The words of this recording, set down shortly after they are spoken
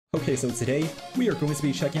Okay, so today, we are going to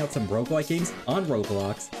be checking out some roguelike games on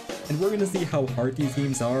Roblox, and we're going to see how hard these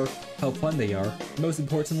games are, how fun they are, and most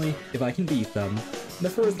importantly, if I can beat them. And the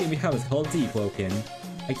first game we have is called Deepwoken,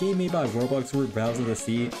 a game made by Roblox Roguelike Valves of the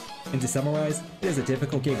Sea, and to summarize, it is a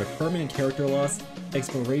difficult game with permanent character loss,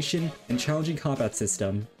 exploration, and challenging combat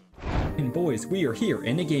system. And boys, we are here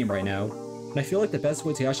in the game right now, and I feel like the best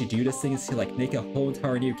way to actually do this thing is to make a whole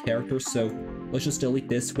entire new character, so let's just delete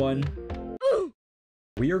this one.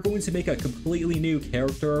 We are going to make a completely new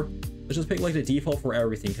character. Let's just pick the default for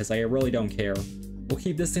everything because I really don't care. We'll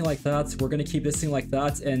keep this thing like that. We're going to keep this thing like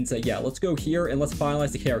that. And yeah, let's go here and let's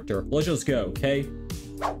finalize the character. Let's just go, okay?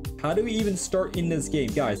 How do we even start in this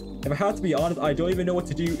game? Guys, if I have to be honest, I don't even know what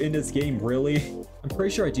to do in this game, really. I'm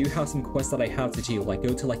pretty sure I do have some quests that I have to do, like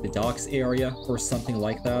go to the docks area or something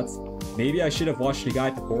like that. Maybe I should have watched the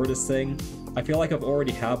guide before this thing. I feel like I've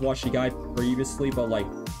already watched the guide previously, but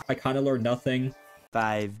I kind of learned nothing.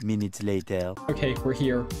 5 minutes later. Okay, we're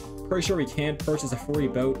here. Pretty sure we can purchase a free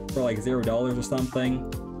boat for $0 or something.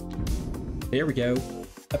 There we go.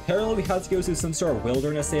 Apparently we had to go to some sort of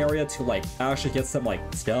wilderness area to actually get some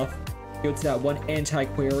stuff. Go to that one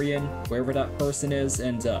antiquarian, wherever that person is,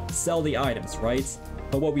 and sell the items, right?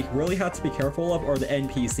 But what we really have to be careful of are the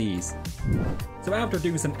NPCs. So after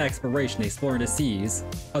doing some exploration exploring the seas,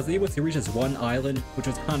 I was able to reach this one island, which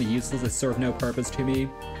was kind of useless, it served no purpose to me.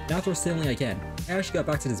 And after sailing again, I actually got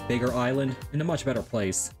back to this bigger island in a much better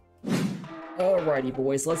place. Alrighty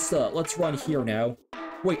boys, let's run here now.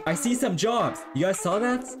 Wait, I see some jobs! You guys saw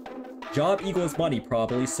that? Job equals money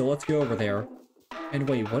probably, so let's go over there. And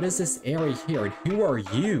wait, what is this area here, and who are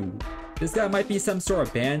you? This guy might be some sort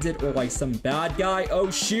of bandit or some bad guy.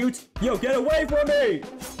 Oh shoot! Yo, get away from me!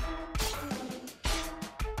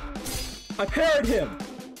 I parried him!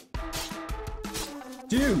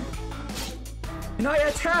 Dude! Can I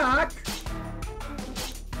attack?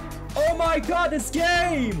 Oh my god, this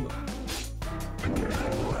game!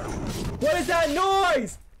 What is that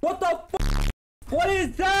noise? What the f? What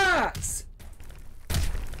is that?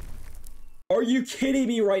 Are you kidding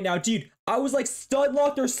me right now? Dude, I was stun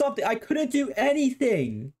locked or something. I couldn't do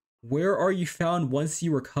anything. Where are you found once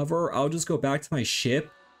you recover? I'll just go back to my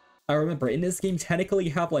ship. I remember in this game, technically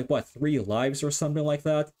you have what, 3 lives or something like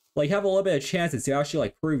that? You have a little bit of chances to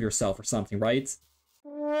actually prove yourself or something, right?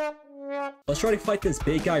 Let's try to fight this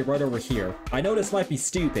big guy right over here. I know this might be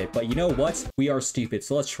stupid, but you know what? We are stupid,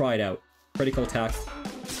 so let's try it out. Critical attack.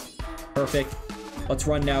 Perfect. Let's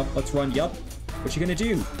run now. Let's run. Yup. What you gonna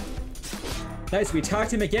do? Nice, we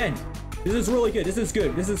attacked him again. This is really good. This is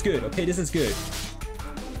good. This is good. Okay, this is good.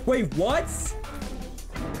 Wait, what?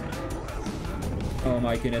 Oh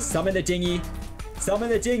my goodness. Summon the dinghy. Summon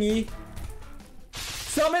the dinghy.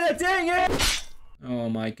 Summon the dinghy! Oh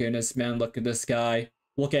my goodness, man. Look at this guy.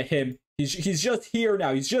 Look at him. He's just here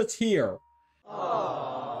now. He's just here.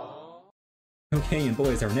 Aww. Okay, and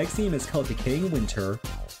boys, our next game is called Decaying Winter,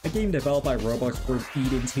 a game developed by Roblox Roguelike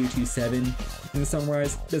Eden 227. To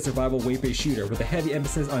summarize, the survival wave-based shooter with a heavy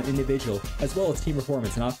emphasis on individual as well as team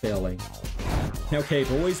performance not failing. Okay,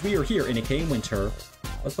 boys, we are here in Decaying Winter.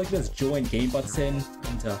 Let's this join game button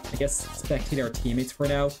and I guess spectate our teammates for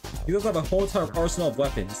now. You guys have a whole entire arsenal of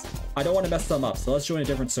weapons. I don't want to mess them up, so let's join a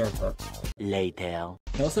different server. Later.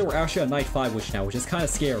 And also, we're actually on night 5 which is kind of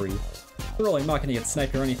scary. Really, I'm not gonna get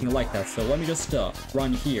sniped or anything like that, so let me just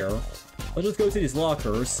run here. Let's just go to these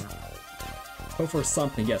lockers. Go for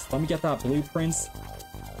something, yes. Let me get that blueprint.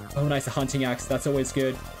 Oh, nice, a hunting axe. That's always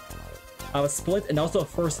good. I have a splint and also a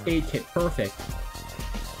first aid kit. Perfect.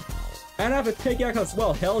 And I have a pickaxe as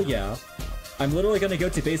well. Hell yeah. I'm literally gonna go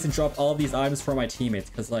to base and drop all of these items for my teammates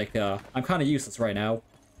because, I'm kind of useless right now.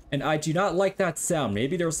 And I do not like that sound.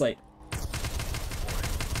 Maybe there's,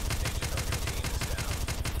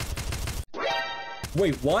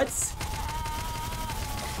 Wait, what?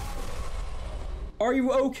 Are you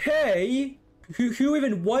okay? Who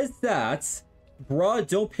even was that? Bruh,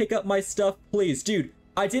 don't pick up my stuff, please. Dude,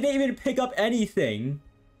 I didn't even pick up anything.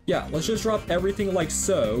 Yeah, let's just drop everything like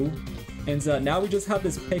so. And now we just have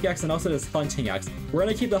this pickaxe and also this hunting axe. We're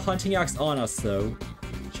gonna keep the hunting axe on us, though.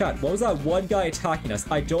 Chat, what was that one guy attacking us?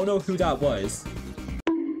 I don't know who that was.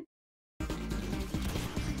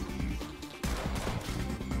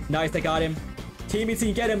 Nice, I got him. Teammates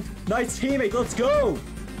can get him. Nice teammate, let's go!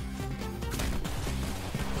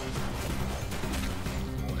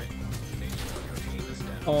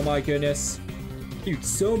 Oh my goodness. Dude,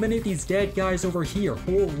 so many of these dead guys over here.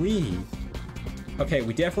 Holy. Okay,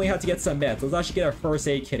 we definitely have to get some meds. Let's actually get our first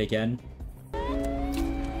aid kit again.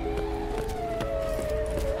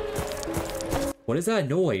 What is that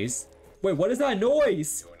noise? Wait, what is that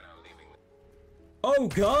noise? Oh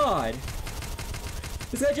god!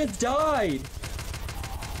 This guy just died.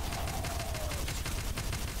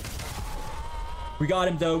 We got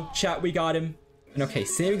him though. Chat, we got him. And okay,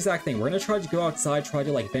 same exact thing. We're gonna try to go outside, try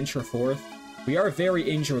to like venture forth. We are very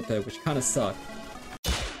injured though, which kind of sucks.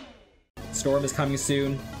 Storm is coming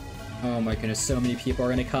soon. Oh my goodness, so many people are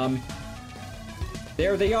gonna come.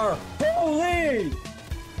 There they are. Holy!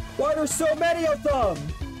 Why are there so many of them?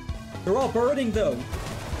 They're all burning though.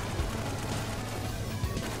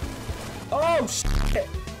 Oh shit!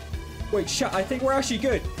 Wait, shit, I think we're actually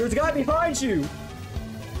good. There's a guy behind you!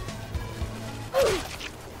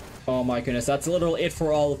 Oh my goodness, that's a little it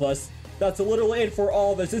for all of us. That's a little it for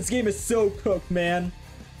all of us. This game is so cooked, man.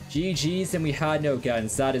 GG's, and we had no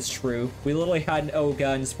guns. That is true. We literally had no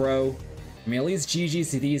guns, bro. I mean, at least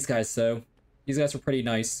GG's to these guys, though. These guys were pretty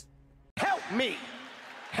nice. Help me!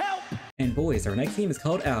 Help! And boys, our next game is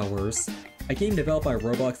called Hours. A game developed by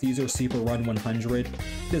Roblox user SuperRun100.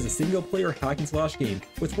 It is a single-player hack-and-slash game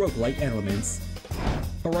with roguelike elements.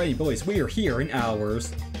 Alrighty, boys, we are here in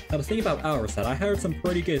Hours. Now, the thing about Hours that I heard some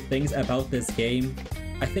pretty good things about this game.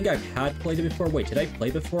 I think I've had played it before. Wait, did I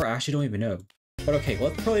play before? I actually don't even know. But okay,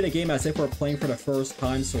 let's play the game as if we're playing for the first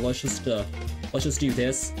time. So let's just do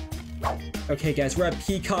this. Okay, guys, we're at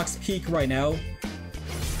Peacock's Peak right now.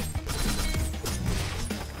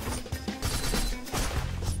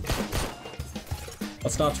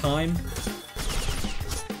 Let's stop time.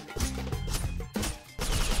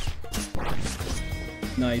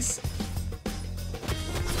 Nice.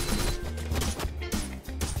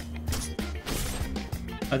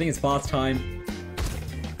 I think it's boss time.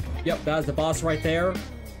 Yep, that is the boss right there.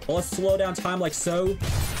 Well, let's slow down time like so.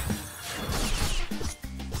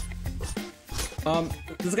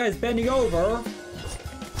 This guy's bending over.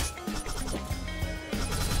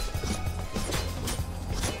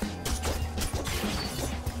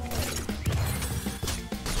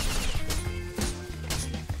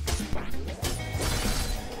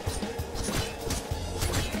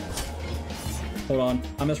 Hold on,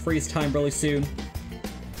 I'm gonna freeze time really soon.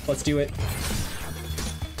 Let's do it.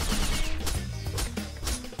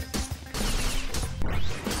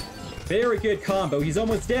 Very good combo. He's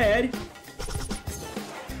almost dead.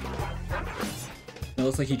 It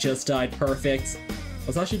looks like he just died. Perfect.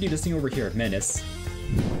 Let's actually do this thing over here, Menace.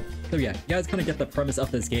 So yeah, you guys kind of get the premise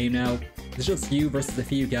of this game now. It's just you versus a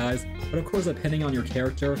few guys, but of course depending on your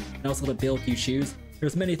character and also the build you choose,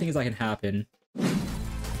 there's many things that can happen.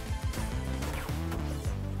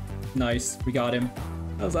 Nice, we got him.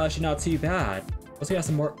 That was actually not too bad. Let's have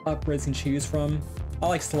some more upgrades to choose from. I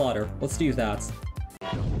like Slaughter. Let's do that.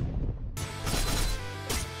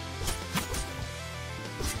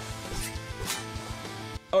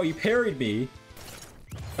 Oh, you parried me.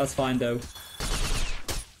 That's fine, though.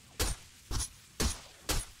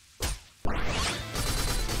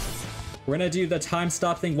 We're gonna do the time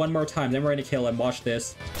stop thing one more time, then we're gonna kill him. Watch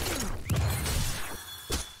this.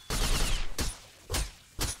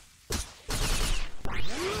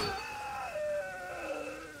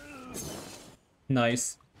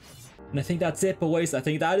 Nice. And I think that's it, boys. I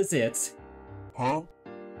think that is it. Huh?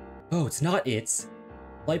 Oh, it's not it.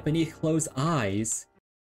 Light beneath closed eyes.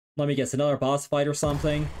 Let me guess, another boss fight or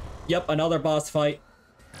something? Yep, another boss fight.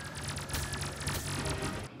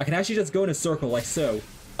 I can actually just go in a circle like so.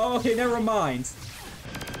 Oh, okay, never mind.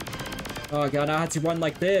 Oh god, I had to run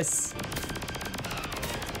like this.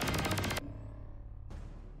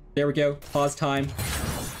 There we go. Pause time.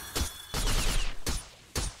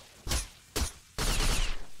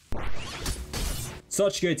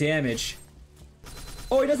 Such good damage.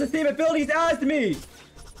 Oh, he does the same abilities as me!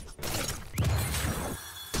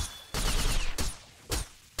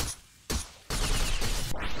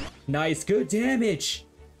 Nice, good damage.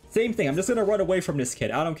 Same thing, I'm just gonna run away from this kid.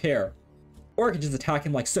 I don't care. Or I can just attack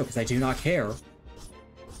him like so, because I do not care.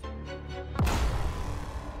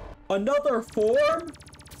 Another form?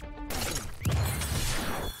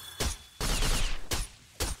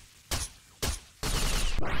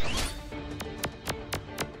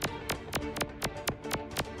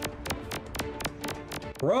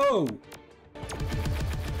 Bro!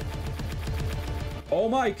 Oh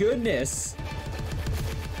my goodness!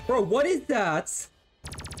 Bro, what is that?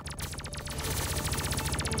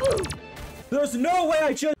 There's no way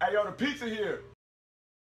I just— Hey, yo, the pizza here!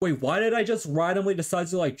 Wait, why did I just randomly decide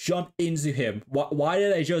to, like, jump into him? Why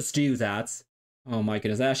did I just do that? Oh my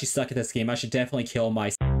goodness, I actually suck at this game. I should definitely kill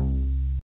myself.